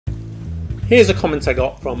Here's a comment I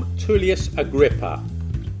got from Tullius Agrippa.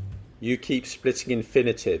 You keep splitting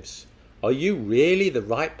infinitives. Are you really the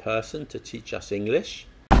right person to teach us English?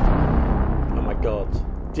 Oh my God,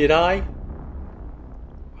 did I?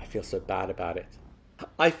 I feel so bad about it.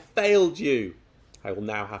 I failed you. I will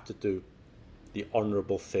now have to do the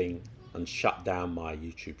honourable thing and shut down my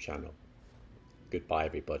YouTube channel. Goodbye,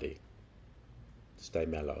 everybody. Stay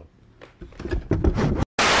mellow.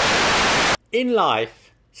 In life,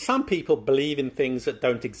 some people believe in things that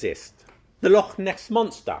don't exist. The Loch Ness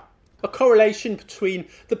Monster, a correlation between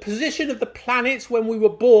the position of the planets when we were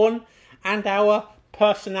born and our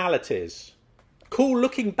personalities.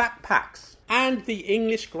 Cool-looking backpacks, and the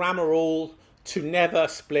English grammar rule to never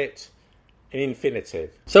split an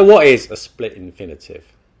infinitive. So what is a split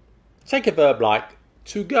infinitive? Take a verb like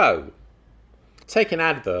to go. Take an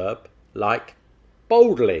adverb like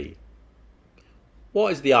boldly.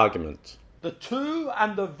 What is the argument? The to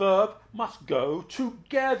and the verb must go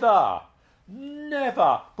together.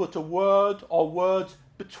 Never put a word or words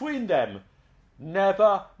between them.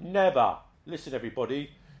 Never, never. Listen, everybody,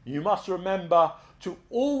 you must remember to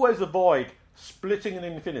always avoid splitting an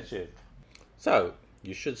infinitive. So,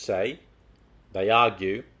 you should say, they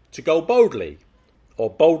argue to go boldly, or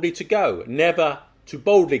boldly to go, never to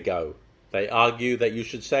boldly go. They argue that you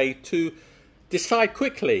should say to decide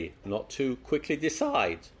quickly, not to quickly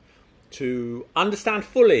decide. To understand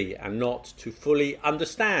fully and not to fully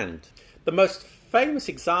understand. The most famous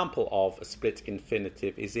example of a split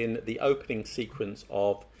infinitive is in the opening sequence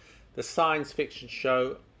of the science fiction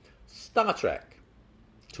show Star Trek.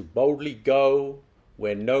 To boldly go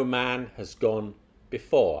where no man has gone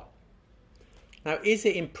before. Now, is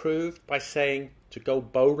it improved by saying to go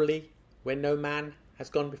boldly where no man has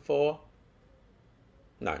gone before?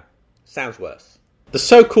 No, sounds worse. The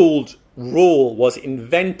so-called rule was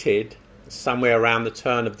invented somewhere around the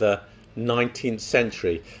turn of the 19th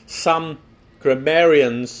century. Some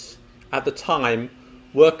grammarians at the time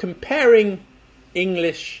were comparing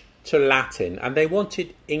English to Latin, and they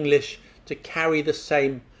wanted English to carry the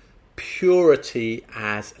same purity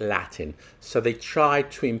as Latin. So they tried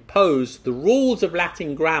to impose the rules of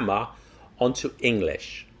Latin grammar onto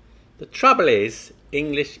English. The trouble is,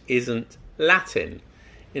 English isn't Latin.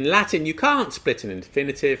 In Latin, you can't split an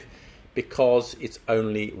infinitive because it's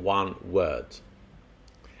only one word.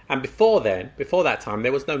 And before that time,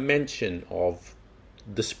 there was no mention of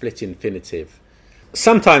the split infinitive.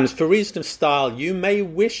 Sometimes, for reason of style, you may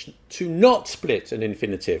wish to not split an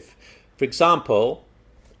infinitive. For example,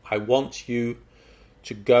 I want you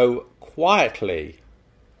to go quietly,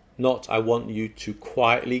 not I want you to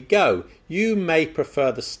quietly go. You may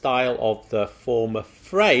prefer the style of the former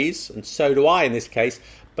phrase, and so do I in this case,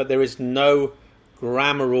 but there is no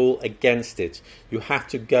grammar rule against it. You have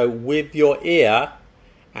to go with your ear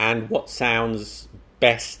and what sounds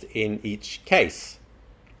best in each case.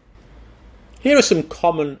 Here are some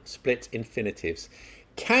common split infinitives.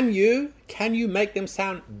 Can you make them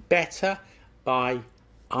sound better by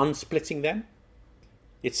unsplitting them?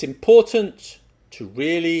 It's important to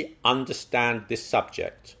really understand this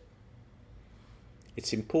subject.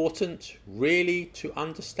 It's important really to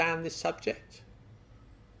understand this subject?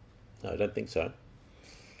 No, I don't think so.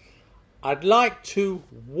 I'd like to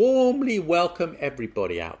warmly welcome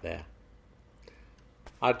everybody out there.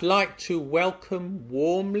 I'd like to welcome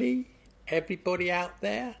warmly everybody out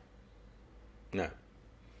there. No.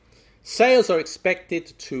 Sales are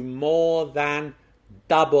expected to more than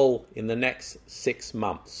double in the next 6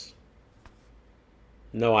 months.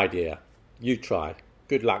 No idea. You try.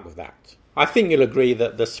 Good luck with that. I think you'll agree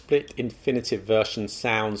that the split infinitive version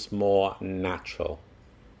sounds more natural.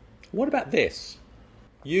 What about this?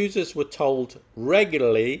 Users were told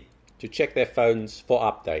regularly to check their phones for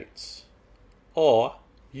updates. Or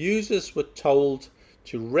users were told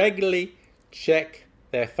to regularly check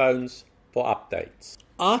their phones for updates.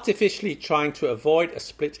 Artificially trying to avoid a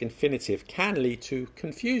split infinitive can lead to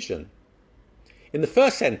confusion. In the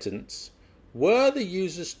first sentence, were the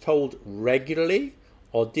users told regularly,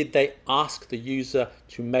 or did they ask the user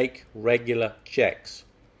to make regular checks?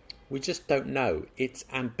 We just don't know. It's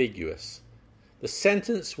ambiguous. The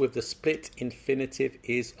sentence with the split infinitive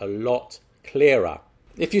is a lot clearer.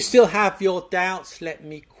 If you still have your doubts, let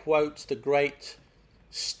me quote the great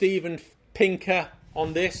Steven Pinker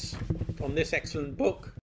on this excellent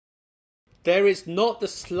book. There is not the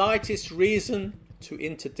slightest reason to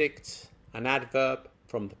interdict an adverb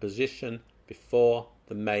from the position before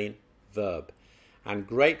the main verb. And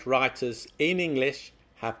great writers in English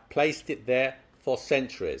have placed it there for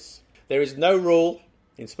centuries. There is no rule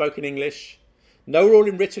in spoken English, no rule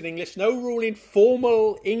in written English, no rule in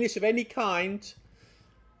formal English of any kind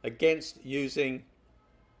against using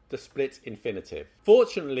the split infinitive.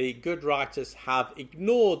 Fortunately, good writers have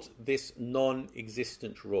ignored this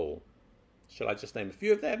non-existent rule. Shall I just name a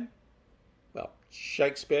few of them? Well,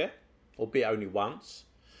 Shakespeare, albeit only once,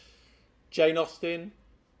 Jane Austen,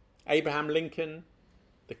 Abraham Lincoln,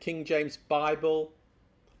 the King James Bible,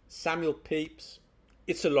 Samuel Pepys.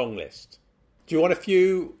 It's a long list. Do you want a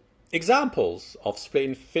few examples of split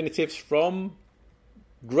infinitives from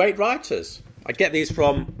great writers? I get these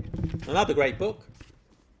from another great book,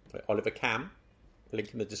 Oliver KAMM,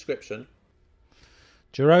 link in the description.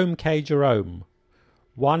 Jerome K. Jerome.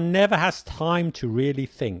 One never has time to really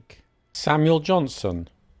think. Samuel Johnson.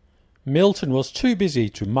 Milton was too busy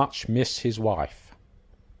to much miss his wife.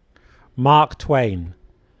 Mark Twain.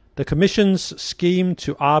 The Commission's scheme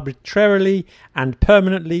to arbitrarily and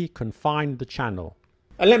permanently confine the Channel.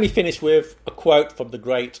 And let me finish with a quote from the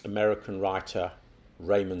great American writer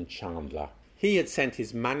Raymond Chandler. He had sent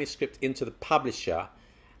his manuscript into the publisher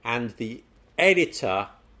and the editor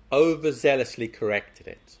overzealously corrected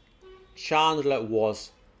it. Chandler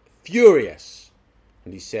was furious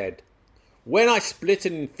and he said, "When I split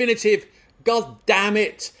an infinitive, God damn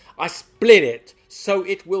it, I split it so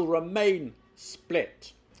it will remain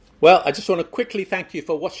split." Well, I just want to quickly thank you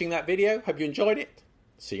for watching that video. Hope you enjoyed it.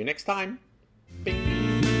 See you next time. Bing.